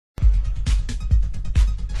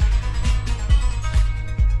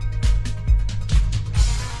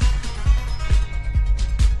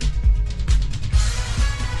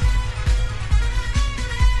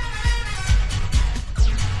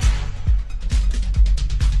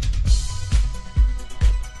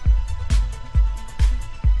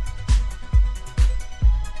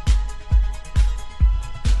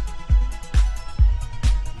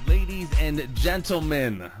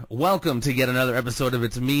gentlemen, welcome to yet another episode of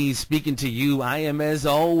It's Me Speaking to You. I am, as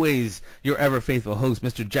always, your ever-faithful host,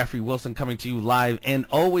 Mr. Jeffrey Wilson, coming to you live and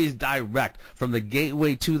always direct from the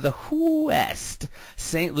gateway to the West,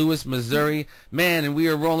 St. Louis, Missouri. Man, and we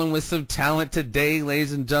are rolling with some talent today,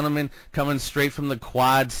 ladies and gentlemen, coming straight from the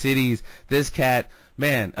Quad Cities. This cat,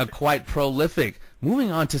 man, quite prolific.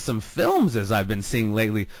 Moving on to some films, as I've been seeing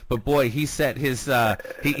lately, but boy, he set his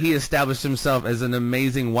he established himself as an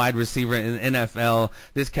amazing wide receiver in the NFL.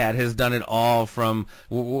 This cat has done it all, from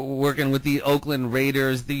working with the Oakland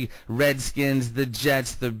Raiders, the Redskins, the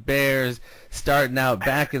Jets, the Bears, starting out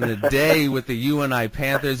back in the day with the UNI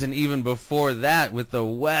Panthers, and even before that with the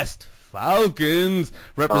West Falcons,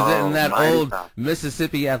 representing that old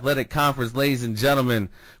Mississippi Athletic Conference. Ladies and gentlemen,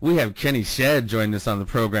 we have Kenny Shedd joining us on the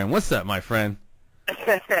program. What's up, my friend?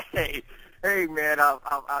 Hey, man,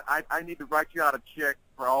 I need to write you out a check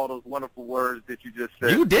for all those wonderful words that you just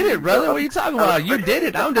said. You did it, brother. What are you talking about? You did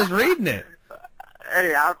it. I'm just reading it.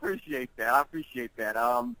 Hey, I appreciate that.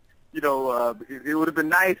 You know, it would have been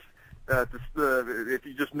nice if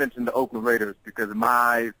you just mentioned the Oakland Raiders, because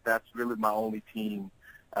that's really my only team.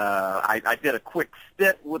 I did a quick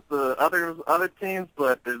stint with the other teams,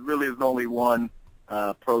 but there really is only one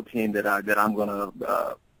pro team that I'm going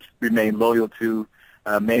to remain loyal to,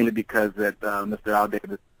 mainly because Mr. Al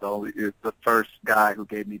Davis is the first guy who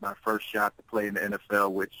gave me my first shot to play in the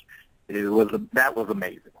NFL, which that was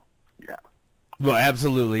amazing. Yeah. Well,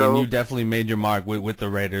 absolutely, and you definitely made your mark with the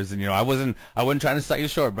Raiders. And I wasn't trying to stop you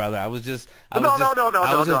short, brother. I was just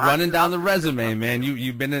running down the resume, man.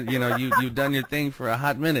 You've been you've done your thing for a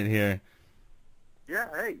hot minute here. Yeah.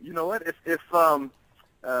 Hey, you know what? And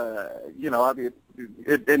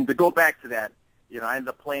to go back to that, I ended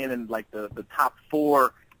up playing in like the top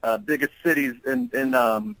four biggest cities in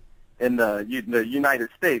the United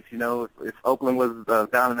States. If Oakland was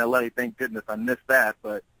down in L.A., thank goodness I missed that.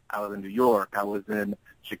 But I was in New York. I was in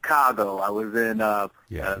Chicago. I was in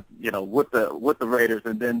with the Raiders,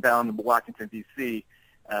 and then down in Washington D.C.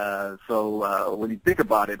 So when you think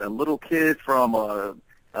about it, a little kid from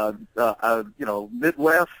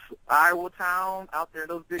Midwest Iowa town out there in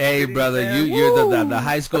those big cities. Hey, brother, you're the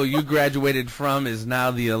high school you graduated from is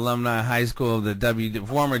now the alumni high school of the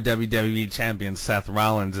former WWE champion Seth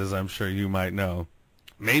Rollins, as I'm sure you might know.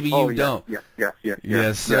 Maybe you don't. Yes,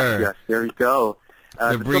 sir. Yes, there you go.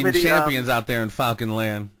 The breeding champions out there in Falcon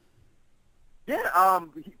Land. Yeah.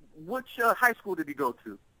 Which high school did he go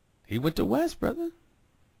to? He went to West, brother.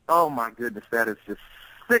 Oh my goodness, that is just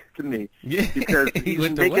sick to me. Yeah, because he's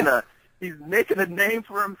making a name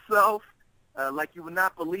for himself like you would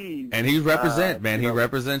not believe. And he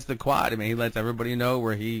represents the Quad. I mean, he lets everybody know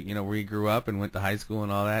where he grew up and went to high school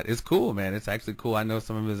and all that. It's cool, man. It's actually cool. I know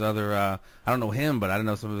some of his other I don't know him, but I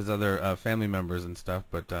know some of his other family members and stuff.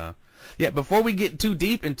 But yeah, before we get too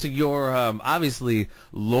deep into your obviously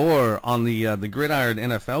lore on the gridiron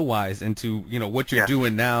NFL wise, into what you're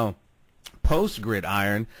doing now post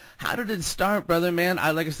gridiron, how did it start, brother, man?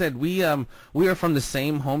 Like I said, we are from the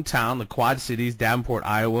same hometown, the Quad Cities, Davenport,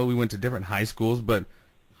 Iowa. We went to different high schools, but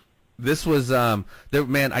this was you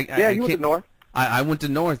went to North. I went to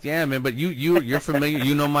North, yeah, man. But you're familiar.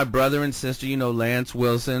 You know my brother and sister. You know Lance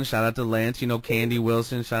Wilson. Shout out to Lance. You know Candy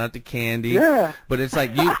Wilson. Shout out to Candy. Yeah. But it's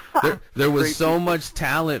like there was so much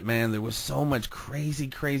talent, man. There was so much crazy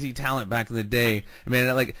talent back in the day,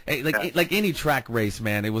 man. Like any track race,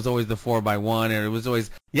 man. It was always the 4x1, and it was always.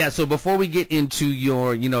 Yeah, so before we get into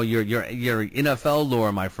your NFL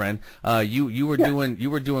lore, my friend, you were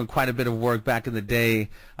doing quite a bit of work back in the day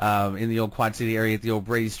in the old Quad City area at the old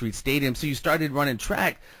Brady Street Stadium. So you started running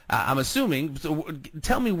track, I'm assuming. So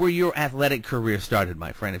tell me where your athletic career started,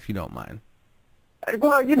 my friend, if you don't mind.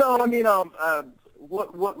 Well,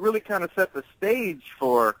 what really kind of set the stage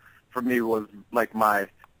for me was like my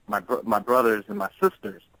brothers and my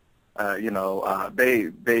sisters. They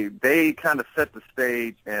kind of set the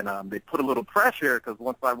stage, and they put a little pressure, because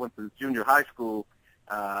once I went to junior high school,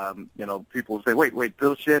 people would say, wait,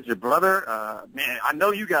 Bill Shedd's your brother? Man, I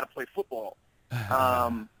know you got to play football.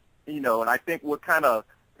 And I think what kind of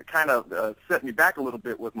set me back a little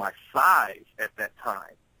bit was my size at that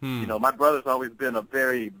time. My brother's always been a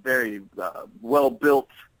very, very well-built,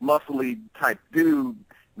 muscly type dude,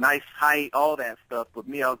 nice height, all that stuff. But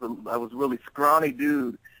me, I was a really scrawny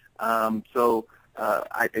dude. So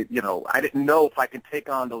I didn't know if I could take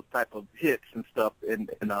on those type of hits and stuff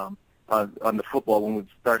on the football when we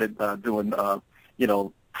started doing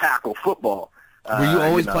tackle football. Were you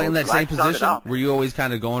always playing that same position? Were you always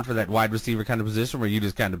kind of going for that wide receiver kind of position, or were you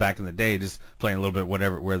just kind of back in the day just playing a little bit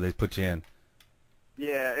where they put you in?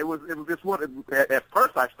 Yeah, it was just at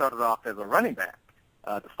first I started off as a running back.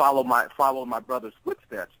 to follow my brother's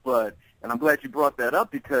footsteps. And I'm glad you brought that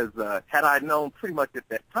up, because had I known pretty much at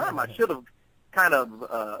that time, I should have kind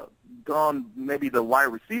of gone maybe the wide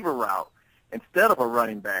receiver route instead of a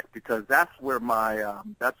running back, because that's where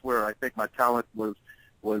I think my talent was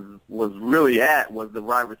really at, was the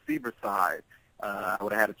wide receiver side. I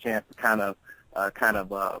would have had a chance to kind of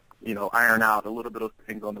iron out a little bit of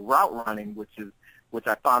things on the route running, which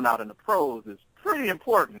I found out in the pros is pretty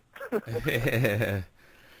important.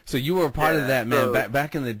 So you were a part of that, man.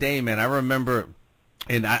 Back in the day, man. I remember,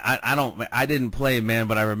 and I didn't play, man,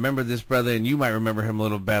 but I remember this brother, and you might remember him a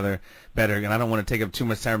little better. And I don't want to take up too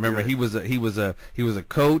much time. Remember, he was a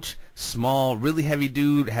coach, small, really heavy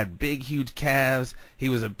dude, had big, huge calves. He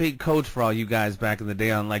was a big coach for all you guys back in the day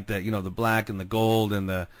on like the black and the gold and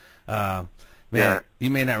the man. You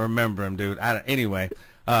may not remember him, dude. Anyway.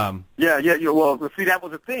 Well, see, that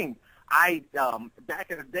was the thing. Back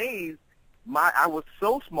in the days, I was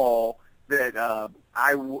so small that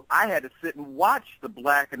I had to sit and watch the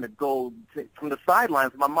black and the gold from the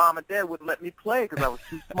sidelines. My mom and dad wouldn't let me play because I was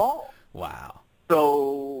too small. Wow.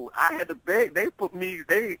 So I had to beg. They put me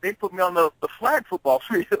on the flag football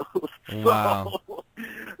field. Wow.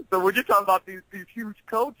 So when you're talking about these huge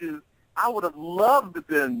coaches, I would have loved to have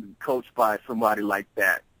been coached by somebody like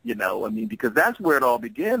that. Because that's where it all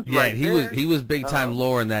begins. Yeah, right he was big time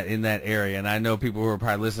lore in that area, and I know people who are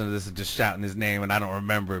probably listening to this are just shouting his name, and I don't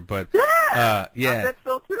remember it, but I bet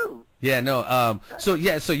so too. Yeah, no. So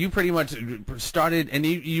you pretty much started, and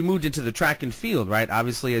you moved into the track and field, right?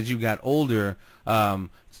 Obviously, as you got older, kind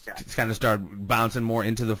of started bouncing more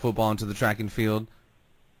into the football, into the track and field.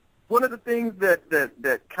 One of the things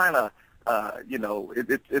that kind of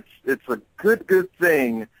it's a good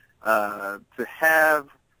thing to have.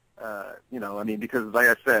 Because like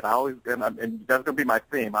I said, I always, and that's going to be my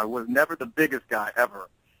theme. I was never the biggest guy ever,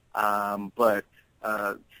 but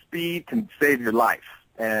speed can save your life.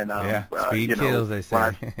 And speed kills, they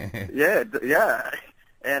say.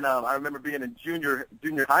 And I remember being in junior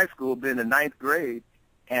high school, being in ninth grade,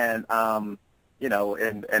 and and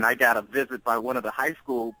I got a visit by one of the high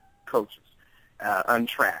school coaches on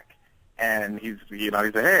track. And he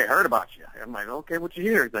said, "Hey, I heard about you." I'm like, "Okay, what you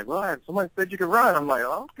hear?" He's like, "Well, somebody said you could run." I'm like,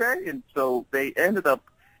 "Okay." And so they ended up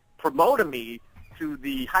promoting me to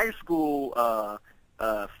the high school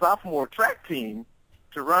sophomore track team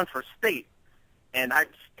to run for state. And I'm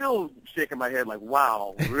still shaking my head like,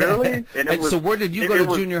 "Wow, really?" And so where did you go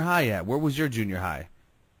to junior high at? Where was your junior high?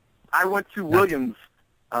 I went to Williams.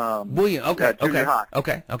 Junior high.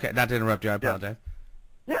 Okay. Not to interrupt you. I apologize.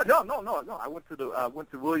 Yeah, no. I went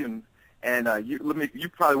to Williams. And you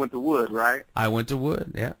probably went to Wood, right? I went to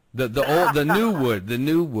Wood, yeah. The new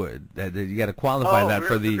Wood. That you got to qualify that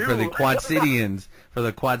for the Quad Cityans. For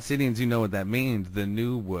the Quad Cityans, you know what that means. The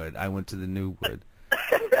new Wood. I went to the new Wood.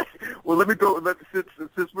 Well, let me go.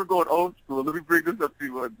 Since we're going old school, let me bring this up to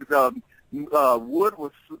you. Wood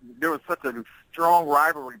there was such a strong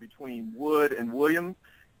rivalry between Wood and Williams.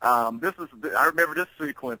 I remember this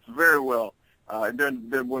sequence very well. And then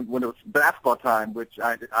when it was basketball time, which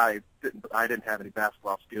I didn't have any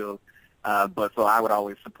basketball skills, but so I would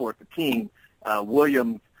always support the team.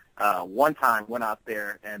 Williams one time went out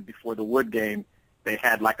there, and before the Wood game, they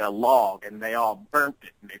had like a log, and they all burnt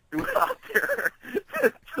it, and they threw it out there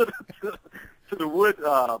to the Wood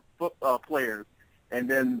players. And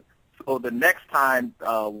then so the next time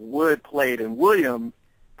Wood played in Williams,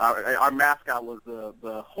 our mascot was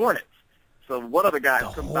the Hornets. So one of the guys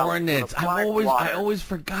comes out. Hornets. I always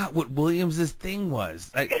forgot what Williams' thing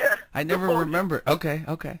was. I never remember. Okay.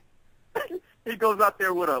 He goes out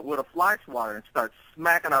there with a fly swatter and starts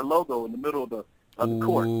smacking our logo in the middle of the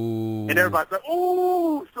court. And everybody's like,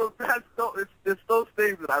 "Ooh!" So it's those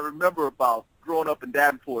things that I remember about growing up in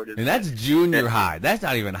Davenport. And that's junior high. That's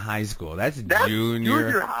not even high school. That's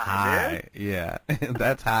junior high. Yeah,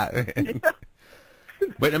 that's high. Yeah.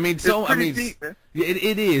 But deep, man.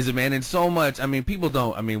 It is, man, and so much. I mean, people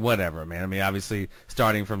don't. I mean, whatever, man. I mean, obviously,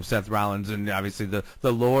 starting from Seth Rollins and obviously the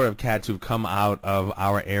lore of cats who've come out of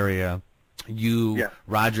our area.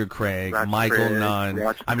 Roger Craig, Michael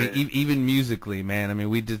Nunn. I mean, even musically, man. I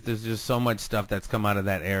mean, there's just so much stuff that's come out of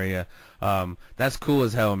that area. That's cool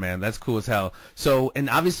as hell, man. That's cool as hell. So, and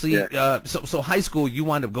obviously, so high school, you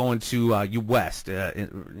wound up going to West,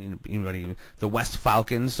 the West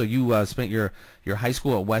Falcons. So you spent your high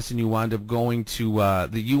school at West, and you wound up going to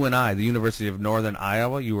the UNI, the University of Northern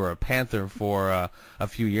Iowa. You were a Panther for a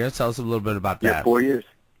few years. Tell us a little bit about that. Yeah, 4 years.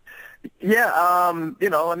 Yeah,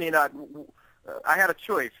 I had a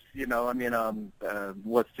choice,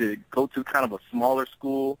 was to go to kind of a smaller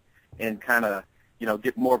school and kind of,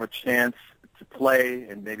 get more of a chance to play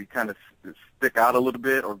and maybe kind of stick out a little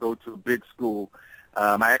bit or go to a big school.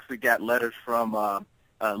 I actually got letters from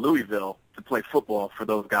Louisville to play football for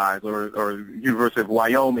those guys, or University of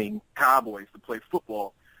Wyoming Cowboys to play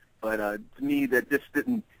football. But to me, they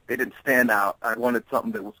didn't stand out. I wanted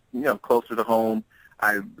something that was, closer to home.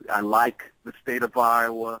 I like the state of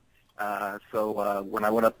Iowa. So when I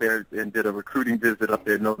went up there and did a recruiting visit up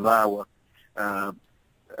there in Northern Iowa,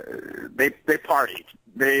 they partied.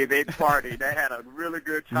 They partied. They had a really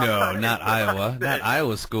good time. No, not Iowa. Not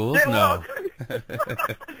Iowa schools. No.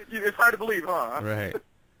 It's hard to believe, huh? Right.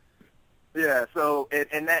 Yeah. So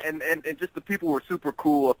and just the people were super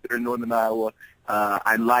cool up there in Northern Iowa.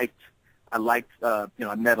 I liked. I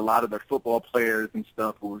met a lot of their football players and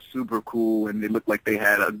stuff who were super cool, and they looked like they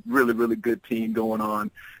had a really, really good team going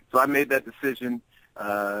on. So I made that decision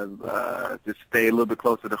to stay a little bit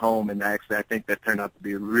closer to home, and actually I think that turned out to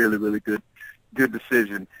be a really, really good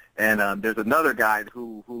decision. And there's another guy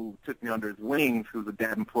who took me under his wings, who's a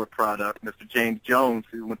Davenport product, Mr. James Jones,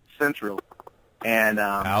 who went to Central. And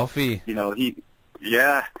Alfie. And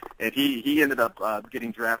he ended up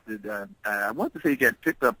getting drafted. I want to say he got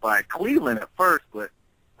picked up by Cleveland at first, but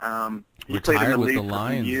he played in the league for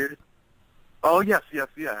 2 years. Oh yes,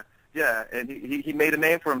 yeah. And he made a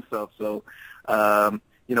name for himself. So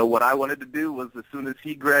what I wanted to do was, as soon as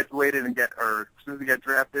he graduated as soon as he got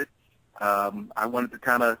drafted, I wanted to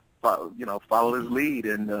kind of follow his lead,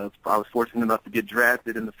 and I was fortunate enough to get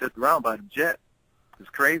drafted in the 5th round by the Jets. It's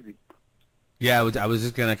crazy. Yeah, I was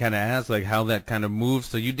just gonna kind of ask like how that kind of moved.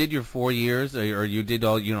 So you did your 4 years, or you did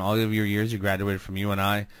all of your years. You graduated from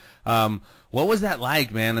UNI. What was that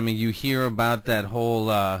like, man? I mean, you hear about that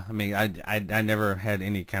whole. I never had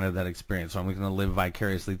any kind of that experience, so I'm gonna live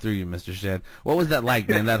vicariously through you, Mr. Shedd. What was that like,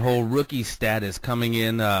 man? That whole rookie status coming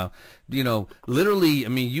in. Literally. I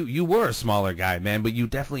mean, you were a smaller guy, man, but you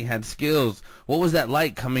definitely had skills. What was that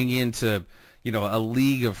like coming into, a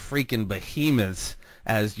league of freaking behemoths?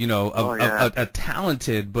 As a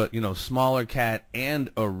talented but smaller cat and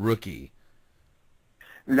a rookie.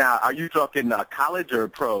 Now, are you talking college or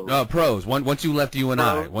pros? Pros. Once you left UNI,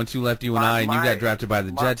 and you got drafted by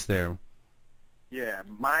the Jets there. Yeah,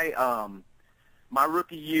 my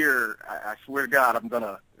rookie year, I swear to God,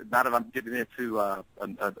 now that I'm getting into a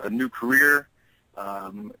new career,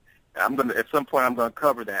 at some point I'm gonna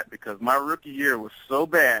cover that, because my rookie year was so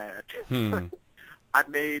bad. I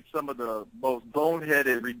made some of the most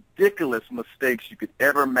boneheaded, ridiculous mistakes you could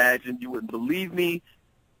ever imagine. You wouldn't believe me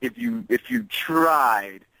if you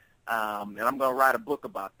tried. And I'm going to write a book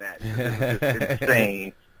about that. It's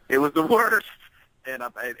insane. It was the worst. And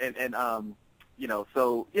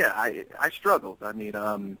so yeah, I struggled. I mean,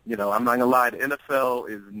 I'm not going to lie. The NFL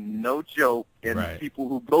is no joke, and right. People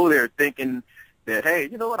who go there thinking that, hey,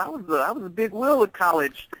 you know what, I was a big wheel in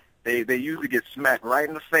college. They usually get smacked right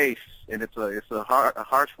in the face, and it's a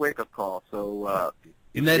harsh wake-up call. So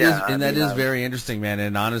that is very interesting, man.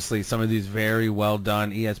 And honestly, some of these very well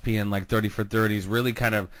done ESPN like 30 for 30s really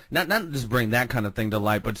kind of not just bring that kind of thing to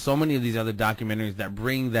light, but so many of these other documentaries that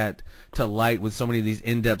bring that to light with so many of these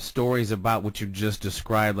in-depth stories about what you just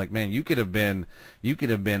described. Like, man, you could have been the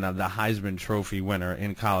Heisman Trophy winner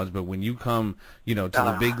in college, but when you come, to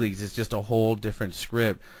the big leagues, it's just a whole different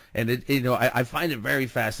script. And I find it very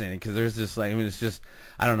fascinating, because there's this it's just,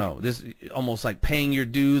 I don't know, this almost like paying your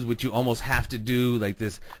dues, which you almost have to do, like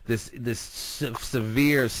this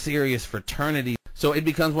severe, serious fraternity. So it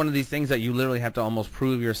becomes one of these things that you literally have to almost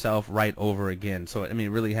prove yourself right over again. So it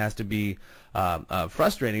really has to be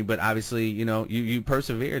frustrating, but obviously, you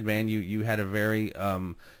persevered, man. You had a very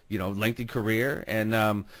lengthy career,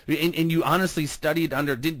 and you honestly studied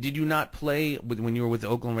under. Did you not play when you were with the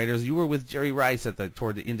Oakland Raiders? You were with Jerry Rice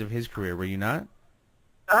toward the end of his career, were you not?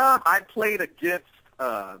 I played against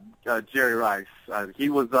Jerry Rice. He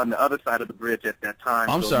was on the other side of the bridge at that time.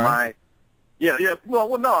 I'm sorry.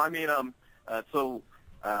 Well, no. I mean,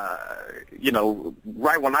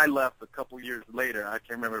 right when I left, a couple years later, I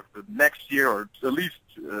can't remember if the next year or at least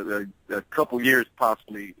a couple years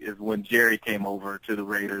possibly, is when Jerry came over to the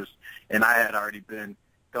Raiders, and I had already been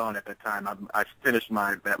gone at that time. I finished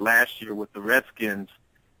that last year with the Redskins.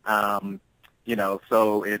 So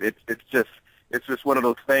it's just one of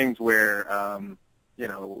those things where,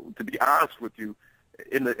 to be honest with you,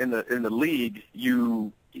 in the league,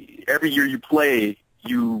 every year you play,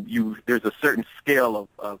 there's a certain scale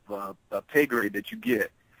of pay grade that you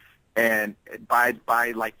get, and by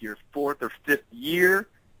like your 4th or 5th year,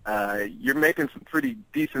 you're making some pretty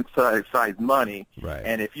decent sized money. Right.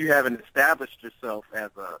 And if you haven't established yourself as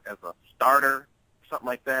a starter, something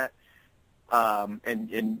like that, and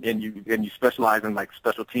you specialize in like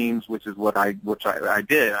special teams, which I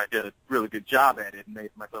did. I did a really good job at it and made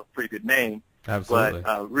myself a pretty good name. Absolutely.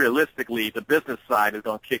 But realistically, the business side is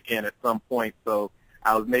going to kick in at some point. So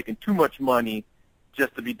I was making too much money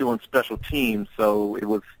just to be doing special teams. So it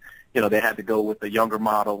was, they had to go with the younger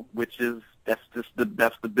model, that's the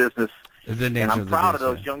business. The nature and I'm of the proud beast,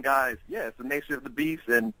 of those young guys. Yeah, it's the nature of the beast.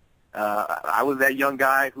 And I was that young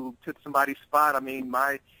guy who took somebody's spot. I mean,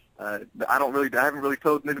 I haven't really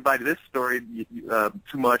told anybody this story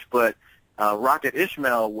too much, but Rocket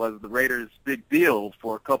Ishmael was the Raiders' big deal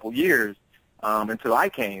for a couple years until I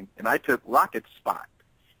came, and I took Rocket's spot.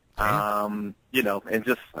 And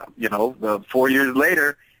just 4 years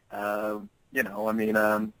later,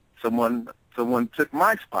 someone took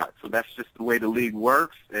my spot. So that's just the way the league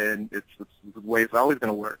works, and it's the way it's always going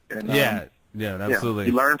to work. And yeah, absolutely.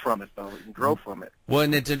 You learn from it, though. You can grow from it. Well,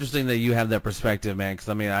 and it's interesting that you have that perspective, man. Because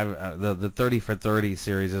I mean, the 30 for 30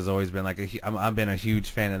 series has always been like I've been a huge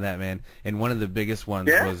fan of that, man. And one of the biggest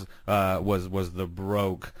ones was the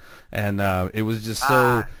broke, and it was just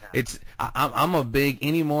so. I'm a big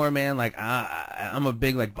anymore, man. Like I'm a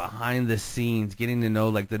big like behind the scenes, getting to know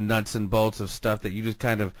like the nuts and bolts of stuff that you just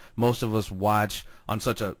kind of most of us watch on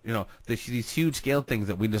such a these huge scale things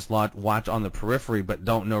that we just watch on the periphery, but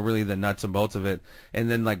don't know really the nuts and bolts of it. And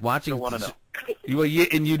then like watching. Don't want to know.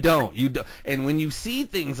 You don't. And when you see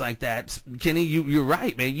things like that, Kenny, you're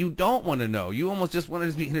right, man. You don't want to know. You almost just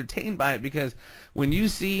want to be entertained by it, because when you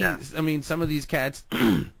see, I mean, some of these cats,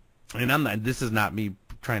 and this is not me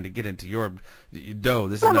trying to get into your dough.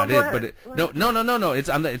 This is not it. But no. It's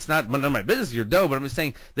not none of my business. Your dough. But I'm just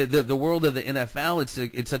saying that the world of the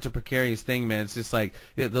NFL, it's such a precarious thing, man. It's just like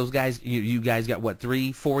those guys. You guys got what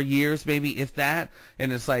 3-4 years, maybe if that.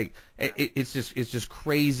 And it's like it's just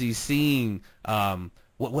crazy seeing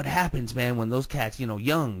what happens, man, when those cats,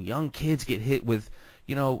 young kids get hit with,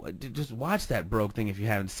 just watch that broke thing if you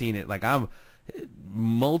haven't seen it. Like I'm.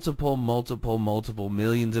 Multiple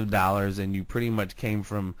millions of dollars, and you pretty much came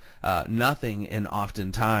from nothing, and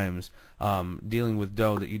oftentimes dealing with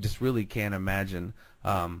dough that you just really can't imagine.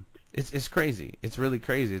 It's crazy. It's really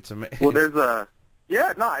crazy. It's amazing. Well, there's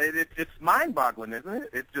it's mind-boggling, isn't it?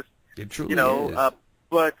 It's just it truly is.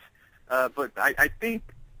 But I think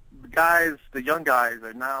the young guys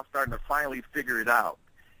are now starting to finally figure it out.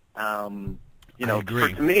 I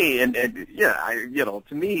agree. To me, to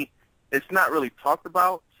me. It's not really talked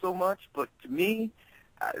about so much, but to me,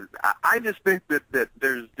 I just think that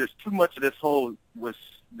there's too much of this whole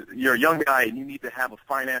you're a young guy and you need to have a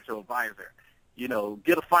financial advisor.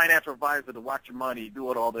 Get a financial advisor to watch your money,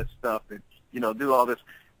 do all this stuff, and do all this.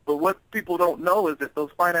 But what people don't know is that those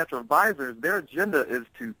financial advisors, their agenda is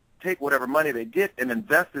to take whatever money they get and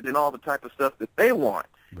invest it in all the type of stuff that they want.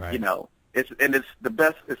 Right. It's the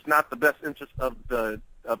best. It's not the best interest of the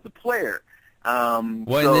player.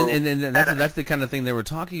 That's the kind of thing they were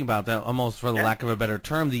talking about, that almost, for the lack of a better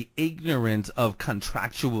term, the ignorance of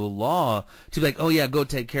contractual law, to be like, oh yeah, go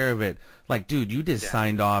take care of it. Like, dude, you just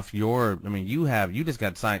signed off you just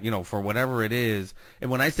got signed, for whatever it is.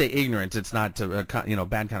 And when I say ignorance, it's not to,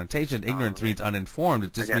 bad connotation. Ignorance means uninformed.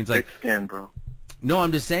 It just means like, bro. No,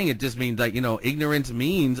 I'm just saying it just means like, ignorance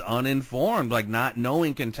means uninformed, like not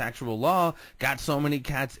knowing contractual law got so many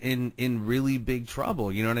cats in really big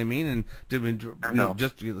trouble. You know what I mean? And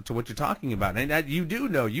just to what you're talking about. And that you do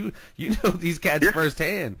know, you know these cats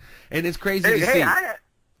firsthand. And it's crazy to see. I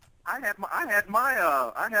had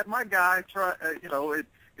my guy try,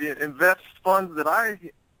 invest funds that I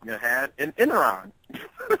had in Enron.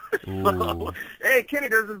 So, hey, Kenny,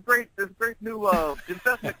 there's this great new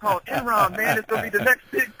investment called Enron, man. It's gonna be the next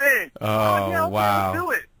big thing. Oh, wow!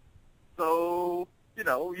 Do it. So you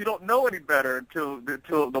don't know any better until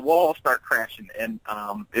the walls start crashing, and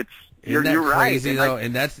you're crazy, right. Though,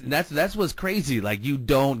 and that's what's crazy. Like, you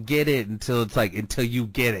don't get it until you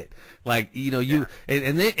get it. Like,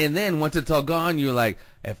 and then once it's all gone, you're like,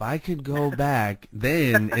 if I could go back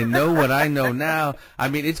then and know what I know now, I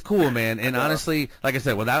mean, it's cool, man. And honestly, like I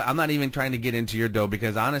said, I'm not even trying to get into your dough,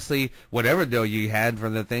 because honestly, whatever dough you had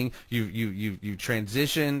from the thing, you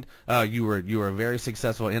transitioned. You were a very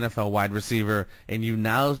successful NFL wide receiver, and you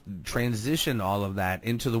now transition all of that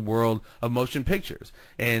into the world of motion pictures.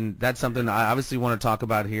 And that's something I obviously want to talk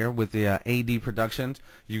about here with the AD Productions.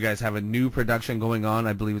 You guys have a new production going on.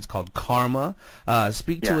 I believe it's called Karma.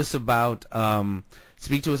 Speak to us about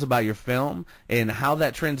your film and how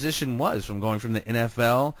that transition was from going from the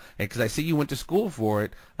NFL, because I see you went to school for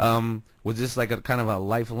it. Was this like a kind of a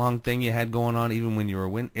lifelong thing you had going on even when you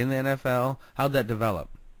were in the NFL? How'd that develop?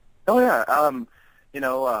 Oh yeah,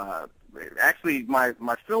 actually my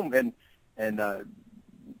film and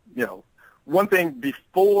one thing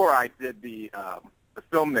before I did the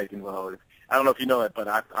filmmaking role. I don't know if you know it, but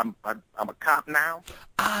I'm a cop now.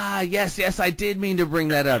 Ah, yes, I did mean to bring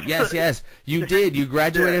that up. Yes, you did. You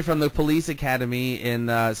graduated from the police academy in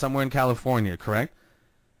somewhere in California, correct?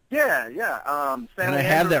 Yeah. And I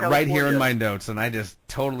have that right here in my notes, and I just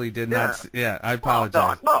totally did not. Yeah, I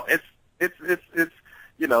apologize. No, it's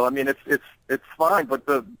I mean, it's fine. But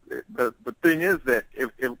the thing is that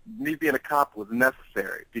me being a cop was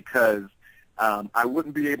necessary because I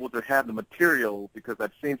wouldn't be able to have the material because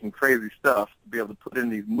I've seen some crazy stuff to be able to put in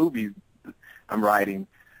these movies I'm writing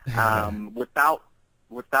without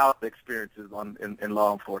the experiences in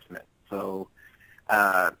law enforcement. So.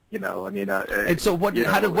 I mean, and so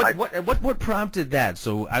what prompted that?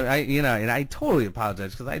 So and I totally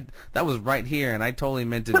apologize because that was right here, and I totally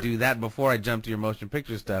meant to do that before I jumped to your motion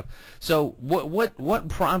picture stuff. So what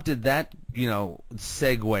prompted that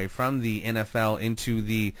segue from the NFL into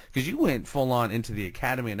because you went full on into the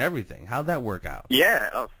academy and everything? How'd that work out?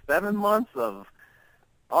 Yeah, 7 months of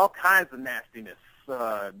all kinds of nastiness.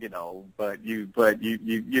 But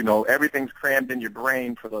everything's crammed in your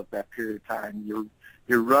brain for that period of time.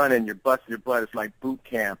 You're running, you're busting your butt. It's like boot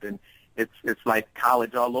camp, and it's like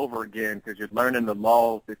college all over again because you're learning the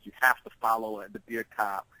laws that you have to follow to be a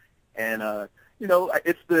cop. And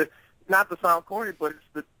it's not to sound corny, but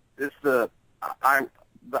it's the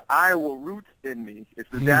Iowa roots in me. It's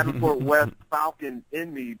the Davenport West Falcon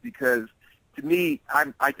in me because. To me,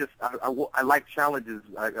 I like challenges.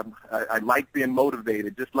 I like being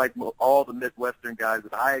motivated, just like all the Midwestern guys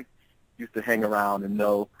that I used to hang around and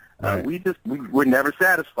know. Right. We're never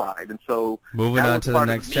satisfied, and so moving on to the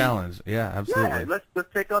next challenge. Yeah, absolutely. Yeah, let's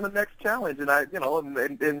take on the next challenge, and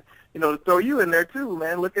and to throw you in there too,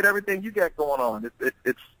 man. Look at everything you got going on.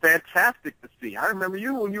 It's fantastic to see. I remember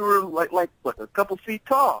you when you were like what, a couple feet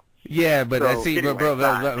tall. Yeah, but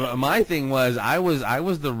bro, my thing was I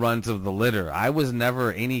was the runt of the litter. I was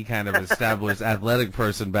never any kind of established athletic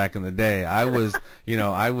person back in the day. I was.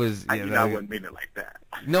 I wouldn't mean it like that.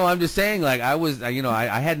 No, I'm just saying, like, I was, I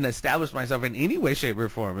hadn't established myself in any way, shape, or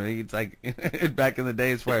form. I mean, it's like back in the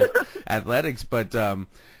day as far as athletics, but look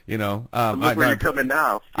where you're coming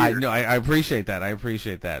now. I appreciate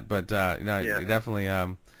that. But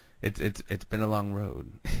definitely, it's been a long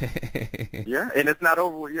road. Yeah, and it's not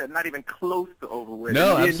over yet. Not even close to over with.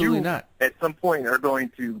 No, absolutely not. At some point, are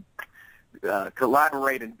going to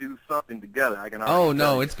collaborate and do something together. I can. Oh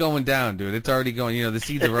no, it's going down, dude. It's already going. The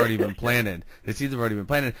seeds have already been planted.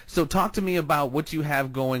 So talk to me about what you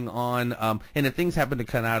have going on. And if things happen to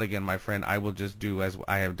cut out again, my friend, I will just do as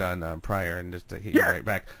I have done prior and just to hit you right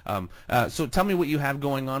back. So tell me what you have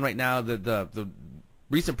going on right now. The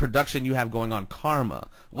recent production you have going on, Karma.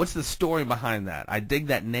 What's the story behind that? I dig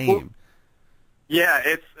that name. Well,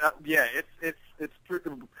 it's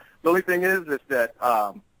true. The only thing is that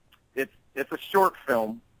it's a short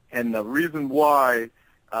film, and the reason why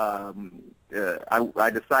I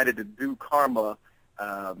decided to do Karma,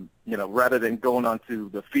 rather than going on to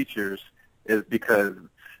the features, is because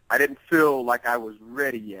I didn't feel like I was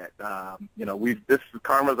ready yet.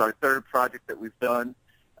 Karma's our third project that we've done.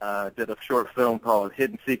 Did a short film called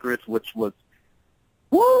Hidden Secrets, which was,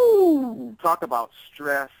 talk about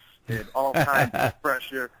stress and all kinds of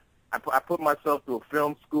pressure. I put myself through a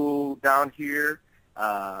film school down here,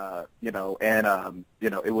 it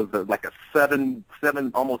was like a seven,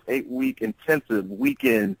 almost 8 week intensive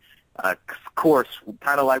weekend course,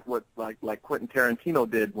 kind of like what like Quentin Tarantino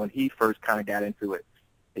did when he first kind of got into it.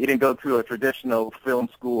 He didn't go to a traditional film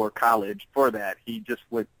school or college for that. He just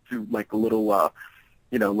went to like a little,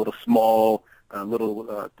 little small,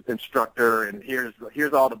 instructor, and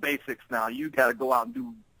here's all the basics. Now you got to go out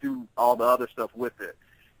and do all the other stuff with it,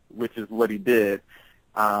 which is what he did.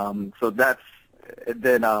 So that's. And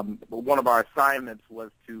then one of our assignments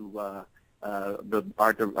was to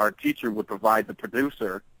our teacher would provide the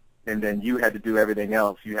producer, and then you had to do everything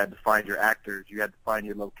else. You had to find your actors, you had to find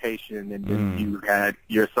your location, and then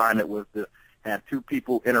your assignment was to have two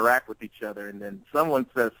people interact with each other, and then someone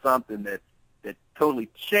says something that totally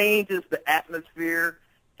changes the atmosphere,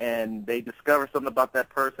 and they discover something about that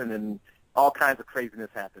person, and all kinds of craziness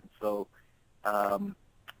happens. So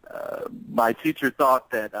my teacher thought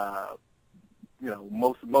that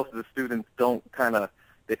most of the students they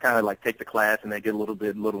kind of like take the class and they get a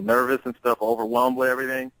little nervous and stuff, overwhelmed with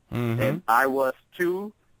everything. Mm-hmm. And I was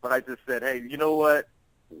too, but I just said, hey, you know what?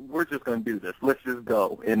 We're just going to do this. Let's just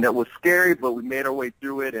go. And it was scary, but we made our way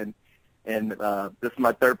through it. And this is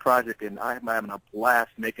my third project, and I'm having a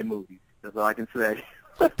blast making movies. That's all I can say.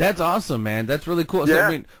 That's awesome, man. That's really cool. Yeah.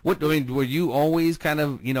 So, were you always kind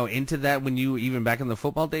of, into that when you, even back in the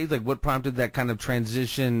football days? Like, what prompted that kind of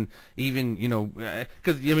transition, even,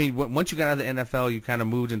 because, once you got out of the NFL, you kind of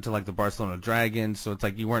moved into, like, the Barcelona Dragons, so it's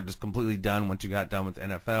like you weren't just completely done once you got done with the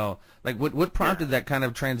NFL. Like, what prompted that kind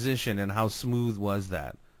of transition, and how smooth was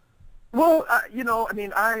that? Well,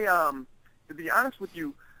 to be honest with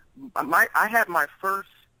you, I had my first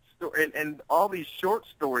story, and all these short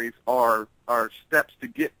stories are steps to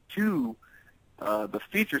get to the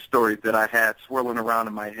feature stories that I had swirling around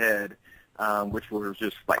in my head, which were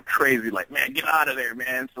just like crazy, like, man, get out of there,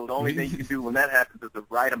 man. So the only thing you can do when that happens is to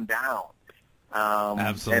write them down.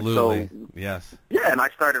 Absolutely. And so, yes. Yeah, and I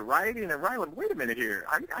started writing, like, wait a minute here.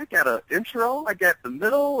 I got an intro, I got the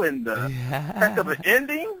middle, and the heck of an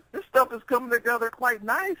ending. This stuff is coming together quite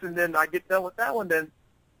nice, and then I get done with that one, then,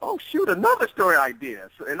 oh, shoot, another story idea.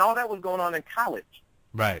 So, and all that was going on in college.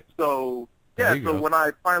 Right. So, yeah, so when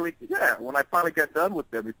I finally got done with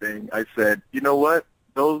everything, I said, you know what?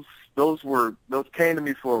 Those came to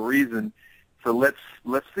me for a reason. So let's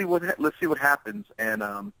see what happens.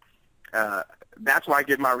 And that's why I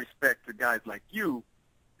give my respect to guys like you,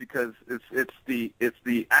 because it's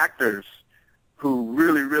the actors who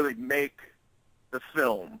really make the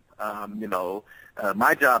film.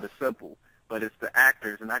 My job is simple, but it's the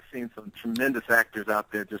actors, and I've seen some tremendous actors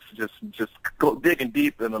out there just go digging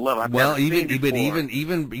deep in the love.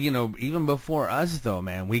 Even before us though,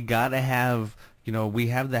 man, we gotta have. We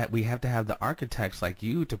have to have the architects like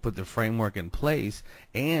you to put the framework in place,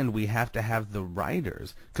 and we have to have the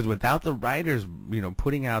writers, because without the writers,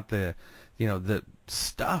 putting out the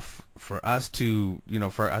stuff for us to,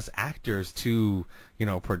 for us actors to,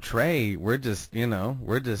 portray, we're just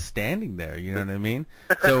standing there, you know what I mean?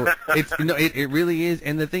 So it's, it really is.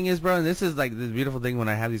 And the thing is, bro, and this is like the beautiful thing when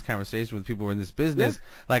I have these conversations with people who are in this business,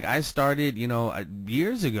 like I started,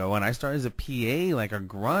 years ago, and I started as a PA, like a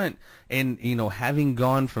grunt, and, having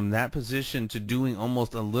gone from that position to doing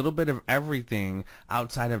almost a little bit of everything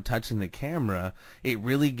outside of touching the camera, it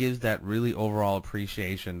really gives that really overall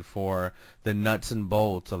appreciation for the nuts and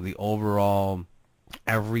bolts of the overall.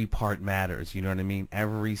 Every part matters, you know what I mean?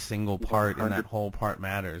 Every single part 100%. In that whole part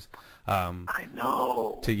matters. I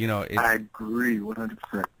know. I agree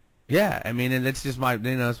 100%. Yeah, I mean, and it's just my,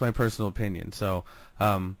 that's my personal opinion. So,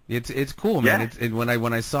 it's cool, man. Yeah.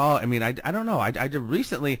 When I saw, I mean, I don't know. I just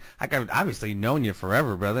recently, I've obviously known you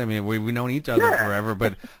forever, brother. I mean, we've known each other forever,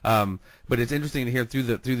 but it's interesting to hear through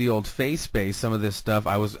the old face space some of this stuff.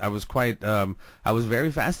 I was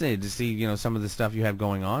very fascinated to see, some of the stuff you have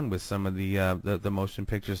going on with some of the motion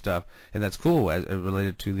picture stuff, and that's cool as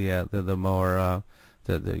related to the more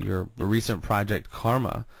your recent project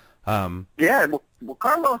Karma. Well,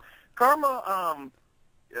 Karma,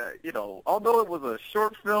 although it was a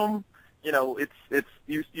short film, it's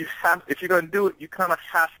you have, if you're going to do it, you kind of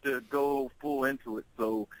have to go full into it.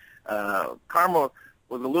 So, Karma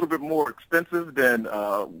was a little bit more expensive than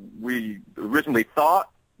we originally thought,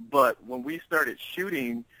 but when we started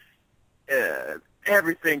shooting,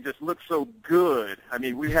 everything just looked so good. I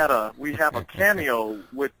mean, we have a cameo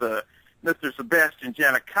with Mr. Sebastian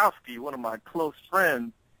Janikowski, one of my close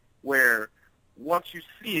friends, where once you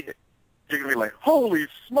see it, you're gonna be like, "Holy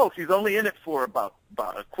smokes!" He's only in it for about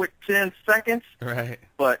a quick 10 seconds, right?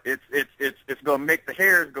 But it's gonna make the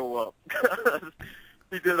hairs go up.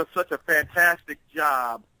 He did such a fantastic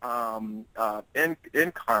job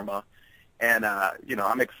in Karma, and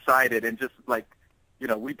I'm excited, and just like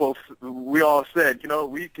we all said,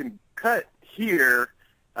 we can cut here.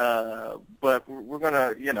 But we're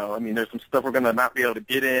gonna, there's some stuff we're gonna not be able to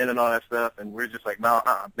get in and all that stuff, and we're just like, no,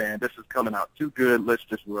 man, this is coming out too good. Let's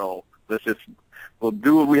just roll. We'll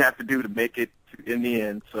do what we have to do to make it in the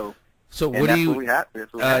end. So what do you? What we have.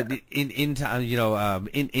 In time,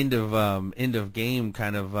 end of game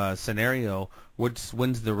kind of scenario.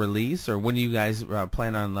 When's the release, or when do you guys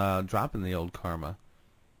plan on dropping the old Karma?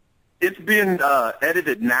 It's being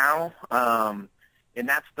edited now, and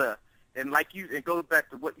that's the. And it goes back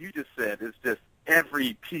to what you just said. It's just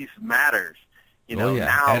every piece matters. Now,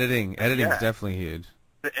 editing is definitely huge.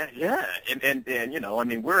 Yeah, and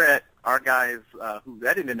we're at our guys who's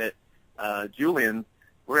editing it, Julian.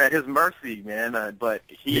 We're at his mercy, man. But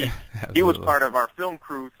he was part of our film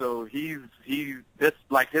crew, so he's this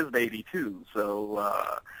like his baby too.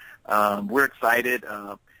 So we're excited.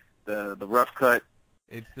 The rough cut.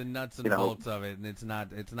 It's the nuts and bolts of it, and it's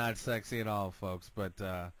not sexy at all, folks. But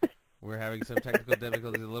we're having some technical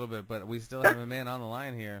difficulties a little bit, but we still have a man on the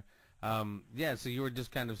line here. So you were just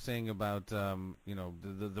kind of saying about,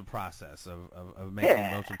 the process of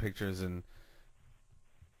making motion pictures and.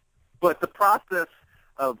 But the process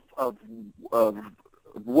of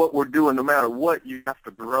what we're doing, no matter what, you have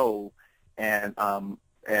to grow. And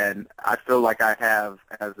I feel like I have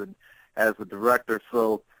as a director.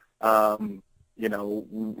 So, you know,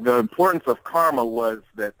 the importance of Karma was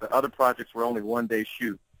that the other projects were only one-day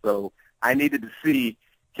shoot. So I needed to see,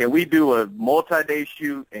 can we do a multi-day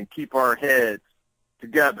shoot and keep our heads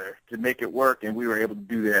together to make it work? And we were able to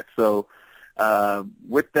do that. So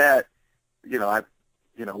with that, you know,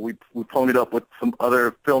 we ponied up with some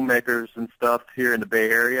other filmmakers and stuff here in the Bay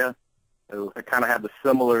Area. I kind of have the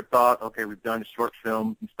similar thought. Okay, we've done short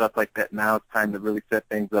films and stuff like that. Now it's time to really set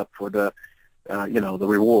things up for the, you know, the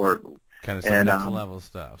reward. Kind of some next level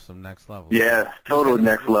stuff, some next level. Yeah, stuff. Total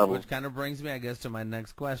next level. Which kind of brings me, I guess, to my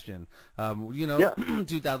next question. You know,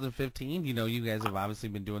 2015, you know, you guys have obviously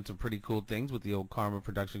been doing some pretty cool things with the old Karma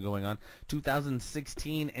production going on.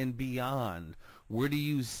 2016 and beyond, where do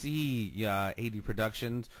you see 80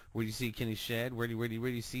 Productions? Where do you see Kenny Shed? Where do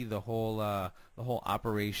you see the whole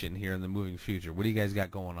operation here in the moving future? What do you guys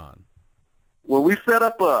got going on? Well, we set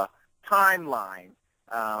up a timeline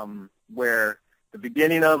where the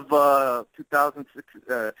beginning of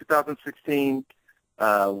 2016,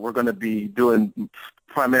 we're going to be doing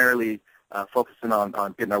primarily focusing on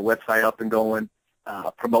getting our website up and going,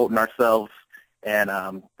 promoting ourselves,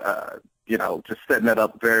 and you know, just setting it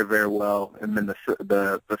up very, very well. And then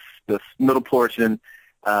the middle portion,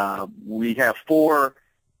 we have 4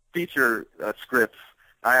 feature scripts.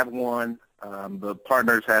 I have 1. The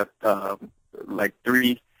partners have like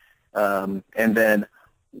 3, and then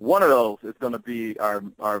one of those is going to be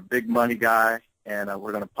our big money guy, and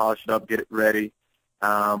we're going to polish it up, get it ready.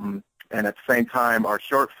 And at the same time, our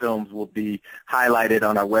short films will be highlighted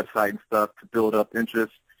on our website and stuff to build up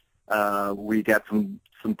interest. We got some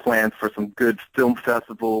plans for some good film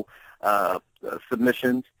festival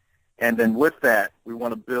submissions. And then with that, we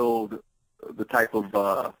want to build the type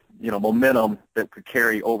of you know, momentum that could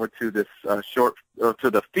carry over to this to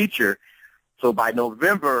the feature. So by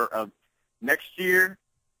November of next year,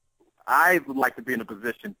 I would like to be in a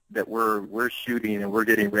position that we're shooting and we're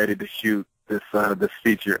getting ready to shoot this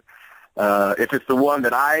feature. If it's the one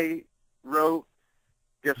that I wrote,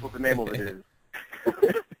 guess what the name of it is?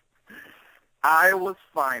 Iowa's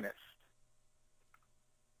Finest.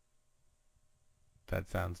 That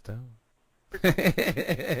sounds dope.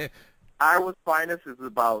 Iowa's Finest is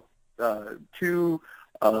about 2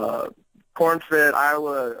 corn-fed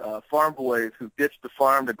Iowa farm boys who ditched the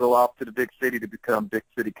farm to go off to the big city to become big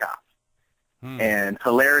city cops. And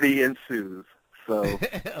hilarity ensues. So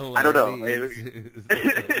I don't know.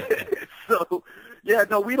 So yeah,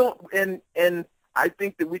 no, we don't. And I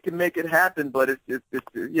think that we can make it happen. But it's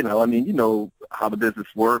you know, I mean, you know how the business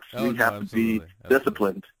works. We have to be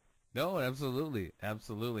disciplined. No, absolutely, and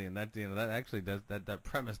that, you know, that actually does that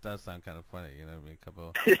premise does sound kind of funny. You know, I mean, a couple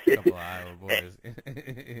of Iowa boys.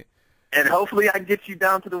 And hopefully I can get you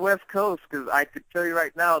down to the West Coast, because I could tell you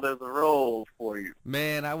right now there's a role for you.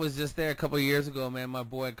 Man, I was just there a couple of years ago, man. My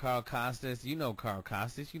boy Carl Costas. You know Carl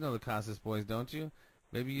Costas. You know the Costas boys, don't you?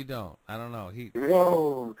 Maybe you don't. I don't know.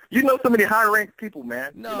 Whoa. You know so many high-ranked people,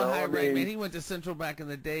 man. No, you know, high-ranked, man. He went to Central back in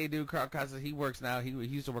the day, dude. Carl Costas, he works now. He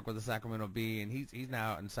used to work with the Sacramento Bee, and he's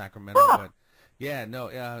now out in Sacramento. But yeah, no,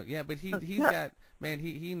 yeah, but he's got... Man,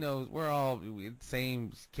 he knows we're all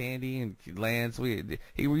same Candy and Lance. We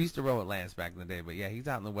used to roll with Lance back in the day, but yeah, he's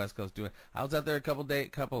out in the West Coast doing. I was out there a couple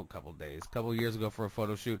years ago for a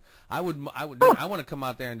photo shoot. I want to come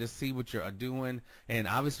out there and just see what you're doing, and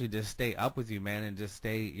obviously just stay up with you, man, and just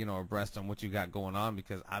stay, you know, abreast on what you got going on,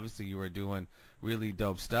 because obviously you were doing really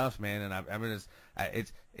dope stuff, man. And I mean,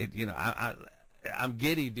 you know, I'm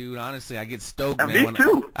giddy, dude. Honestly, I get stoked, man. Me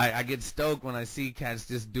too. I get stoked when I see cats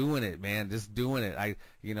just doing it, man. Just doing it.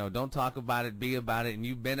 You know, don't talk about it, be about it, and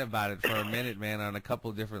you've been about it for a minute, man, on a couple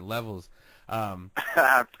of different levels. I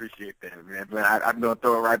appreciate that, man. I'm gonna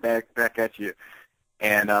throw it right back at you.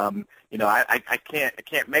 And you know, I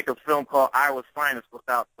can't make a film called Iowa's Finest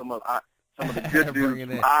without some of the good dudes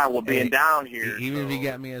from Iowa being down here. Even if you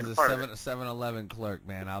got me as a 7-Eleven clerk,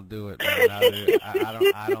 man, I'll do it, man.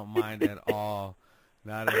 I don't mind at all.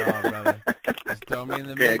 Not at all, brother. Just throw me in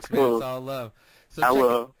the mix, cool. Man. It's all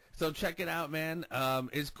love. So check it out, man.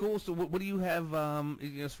 It's cool. So what do you have, you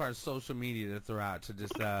know, as far as social media to throw out to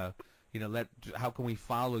just, you know, how can we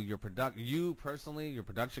follow your you personally, your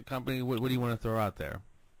production company? What do you want to throw out there?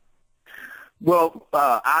 Well,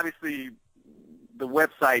 obviously, the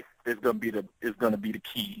website is going to be the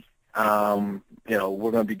key. You know,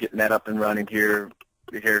 we're going to be getting that up and running here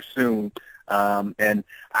soon. And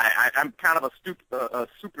I'm kind of a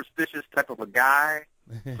superstitious type of a guy.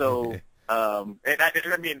 So, and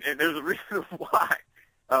I mean, and there's a reason why.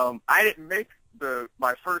 I didn't make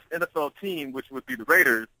my first NFL team, which would be the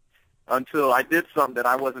Raiders, until I did something that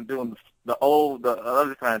I wasn't doing the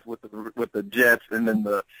other times with the Jets and then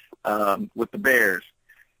with the Bears.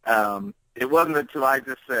 It wasn't until I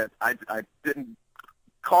just said I didn't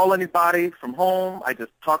call anybody from home. I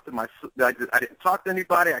just talked to I didn't talk to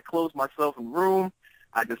anybody. I closed myself in the room.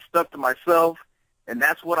 I just stuck to myself, and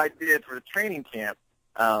that's what I did for the training camp.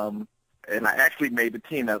 And I actually made the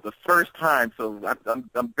team. That was the first time, so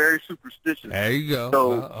I'm very superstitious. There you go. So,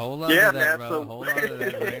 well, hold on to that, man, brother. so, Hold on to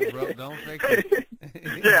that, man, bro. Don't fix it.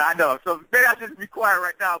 Yeah, I know. So maybe I should be quiet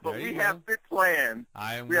right now, but we go. have big plans.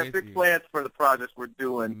 We have big you. plans for the projects we're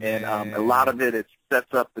doing, Man. and a lot of it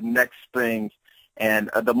sets up the next things.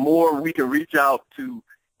 And the more we can reach out to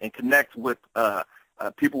and connect with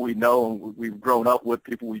people we know and we've grown up with,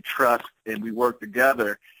 people we trust, and we work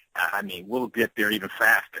together, I mean, we'll get there even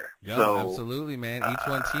faster. Yeah, so, absolutely, man. Each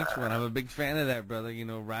one teach one. I'm a big fan of that, brother. You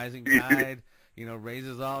know, rising tide,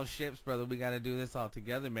 raises all ships, brother. We got to do this all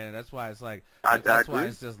together, man. And that's why it's like, that's why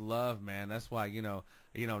it's just love, man. That's why,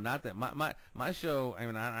 not that my show, I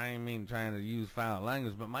mean, I ain't mean trying to use foul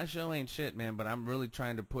language, but my show ain't shit, man. But I'm really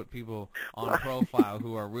trying to put people on profile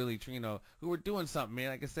who are really, who are doing something, man.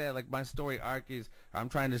 Like I said, like my story arc is, I'm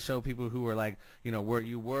trying to show people who are like, where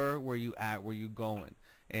you were, where you at, where you going.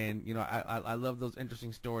 And, I love those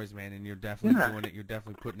interesting stories, man, and you're definitely doing it. You're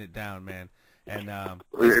definitely putting it down, man. And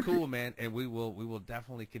it's cool, man, and we will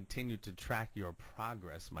definitely continue to track your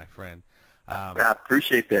progress, my friend. I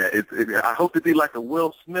appreciate that. I hope to be like a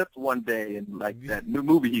Will Smith one day and like that new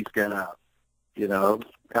movie he's got out.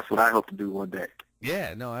 That's what I hope to do one day.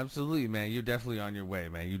 Yeah, no, absolutely, man. You're definitely on your way,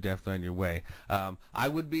 man. You're definitely on your way. I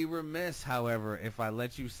would be remiss, however, if I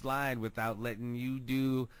let you slide without letting you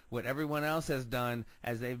do what everyone else has done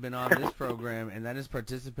as they've been on this program, and that is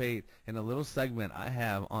participate in a little segment I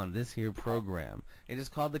have on this here program. It is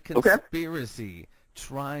called the Conspiracy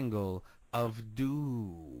Triangle of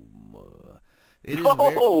Doom. It is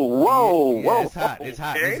whoa. It's hot. It's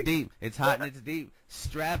hot. Okay. It's deep. It's hot and it's deep.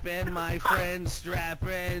 Strap in, my friend. Strap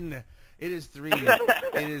in. It is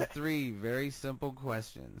three very simple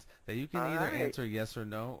questions that you can either answer yes or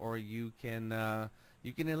no, or you can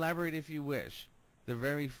elaborate if you wish. The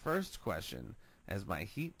very first question, as my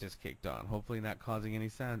heat just kicked on, hopefully not causing any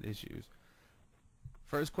sound issues.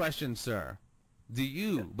 First question, sir. Do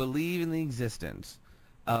you believe in the existence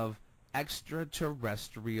of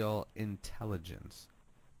extraterrestrial intelligence?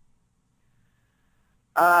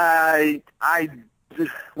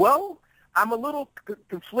 Well, I'm a little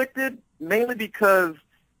conflicted, mainly because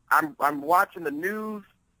I'm watching the news,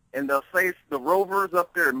 and they'll say the rovers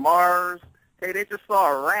up there in Mars, hey, they just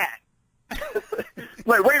saw a rat.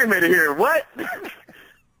 Like, wait a minute here, what?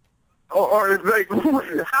 or like,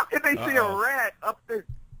 how can they see a rat up there?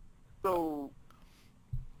 So,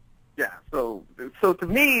 yeah, so to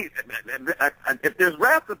me, if there's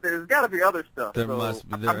rats up there, there's got to be other stuff. There must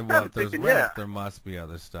be. If there's rats, there must be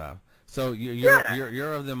other stuff. So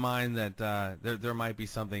you're of the mind that there might be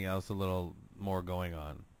something else a little more going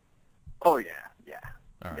on. Oh yeah.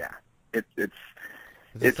 All right. Yeah.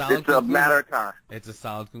 It's a matter of time. It's a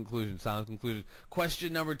solid conclusion.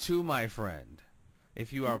 Question number 2, my friend.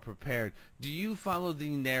 If you are prepared, do you follow the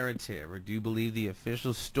narrative, or do you believe the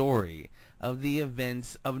official story of the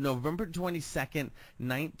events of November 22nd,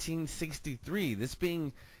 1963? This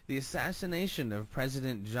being the assassination of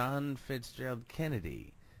President John Fitzgerald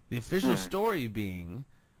Kennedy. The official story being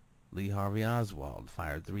Lee Harvey Oswald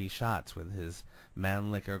fired 3 shots with his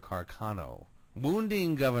Mannlicher Carcano,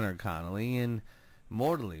 wounding Governor Connally and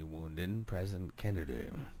mortally wounding President Kennedy.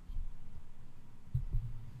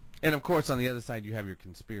 And, of course, on the other side, you have your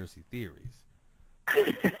conspiracy theories.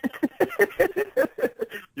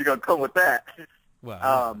 You're going to come with that.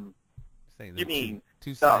 Well, you mean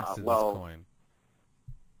two sides to this coin.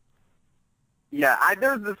 Yeah,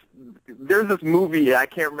 there's this movie, I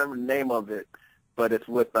can't remember the name of it, but it's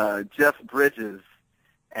with Jeff Bridges,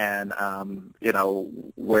 and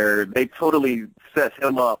where they totally set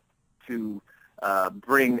him up to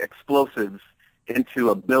bring explosives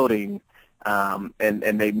into a building, and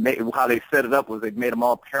they how they set it up was they made him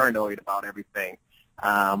all paranoid about everything.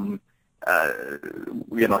 His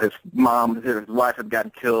wife had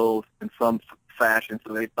gotten killed in some fashion,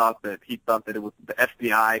 so he thought that it was the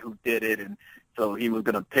FBI who did it, and so he was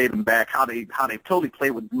going to pay them back. How they totally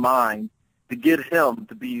played with his mind to get him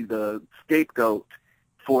to be the scapegoat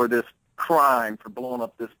for this crime, for blowing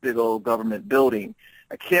up this big old government building.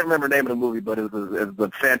 I can't remember the name of the movie, but it was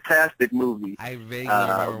a fantastic movie. I vaguely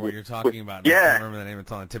remember what you're talking about. Yeah. I can't remember the name.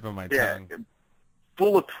 It's on the tip of my tongue.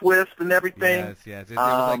 Full of twists and everything. Yes. It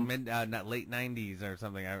was like late 90s or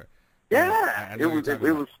something. Yeah, I it know was. you're It talking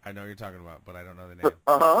about. was. I know you're talking about, but I don't know the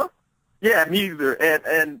name. Yeah, me either.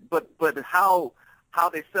 But how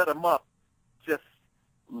they set them up just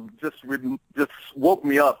woke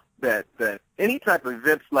me up that any type of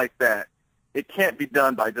events like that, it can't be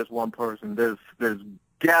done by just one person. There's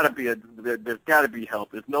got to be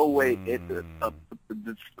help. There's no way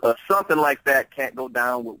something like that can't go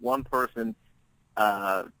down with one person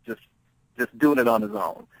just doing it on his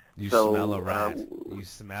own. You smell a rat. You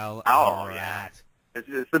smell a rat.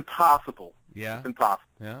 It's impossible. Yeah. It's impossible.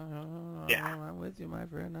 Yeah. I'm with you, my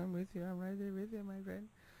friend. I'm with you. I'm right there with you, my friend.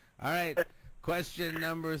 All right. Question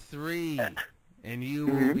number 3. And you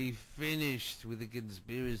will be finished with the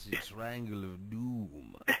conspiracy triangle of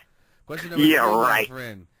doom. Question number 3, my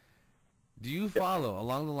friend. Do you follow,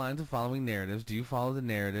 along the lines of following narratives, do you follow the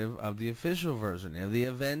narrative of the official version of the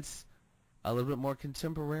events a little bit more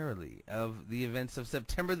contemporarily, of the events of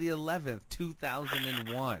September the 11th,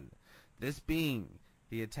 2001? This being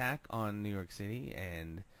the attack on New York City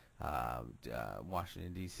and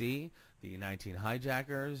Washington, D.C., the 19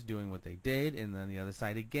 hijackers doing what they did, and then the other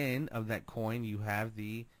side again of that coin, you have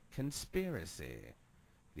the conspiracy,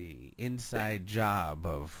 the inside job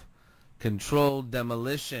of controlled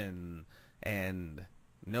demolition and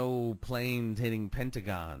no planes hitting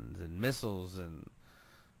pentagons and missiles and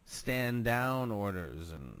stand down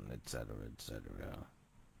orders and et cetera, et cetera.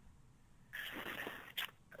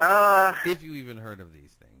 If you even heard of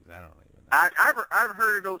these things, I don't even know. I've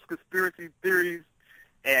heard of those conspiracy theories,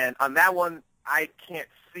 and on that one, I can't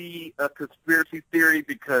see a conspiracy theory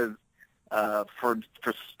because for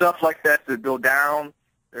stuff like that to go down,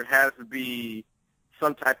 there has to be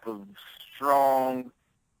some type of strong,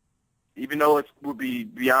 even though it would be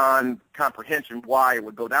beyond comprehension why it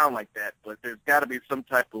would go down like that, but there's got to be some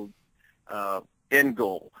type of end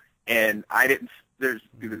goal. And I didn't.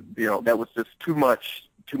 That was just too much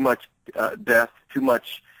death, too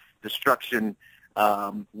much destruction.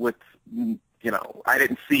 With I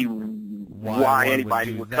didn't see why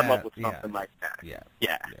anybody would come up with something like that.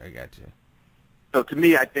 Yeah, I got you. So to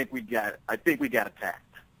me, I think we got attacked.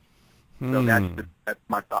 So that's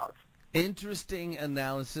my thoughts. Interesting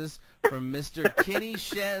analysis from Mr. Kenny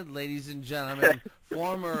Shedd, ladies and gentlemen,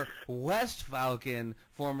 former West Falcon,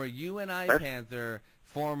 former UNI Panther,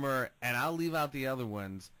 former, and I'll leave out the other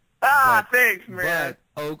ones. Thanks, man.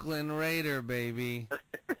 But Oakland Raider, baby.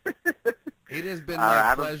 It has been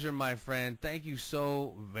my pleasure, my friend. Thank you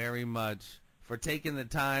so very much for taking the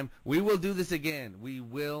time. We will do this again. We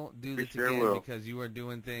will do this again because you are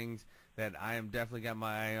doing things that I am definitely got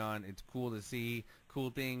my eye on. It's cool to see cool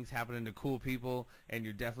things happening to cool people, and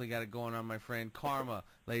you definitely got it going on, my friend. Karma,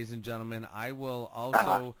 ladies and gentlemen. I will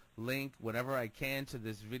also link whatever I can to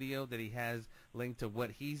this video that he has linked to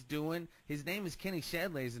what he's doing. His name is Kenny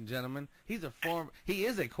Shedd, ladies and gentlemen. He is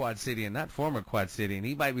a Quad Cityan, not former Quad Cityan.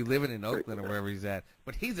 He might be living in Oakland or wherever he's at,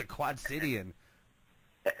 but he's a Quad Cityan.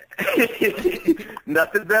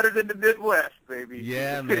 Nothing better than the Midwest, baby.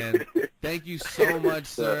 Yeah, man. Thank you so much,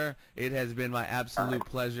 sir. It has been my absolute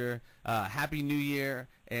pleasure. Happy New Year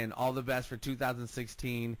and all the best for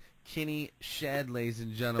 2016. Kenny Shedd, ladies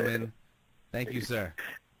and gentlemen. Thank you, sir.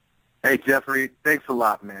 Hey, Jeffrey, thanks a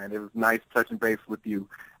lot, man. It was nice touching base with you.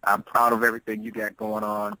 I'm proud of everything you got going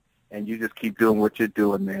on, and you just keep doing what you're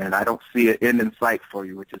doing, man. I don't see an end in sight for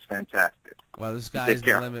you, which is fantastic. Well, the sky's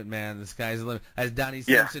the limit, man. The sky's the limit. As Donnie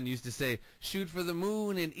Simpson used to say, shoot for the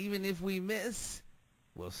moon, and even if we miss,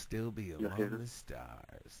 we'll still be among the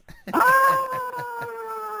stars.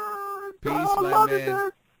 Peace, my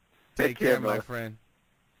man. Take care, my friend.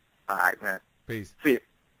 All right, man. Peace. See you.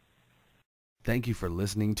 Thank you for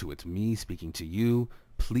listening to It's Me Speaking to You.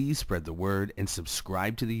 Please spread the word and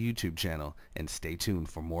subscribe to the YouTube channel, and stay tuned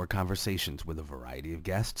for more conversations with a variety of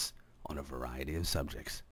guests on a variety of subjects.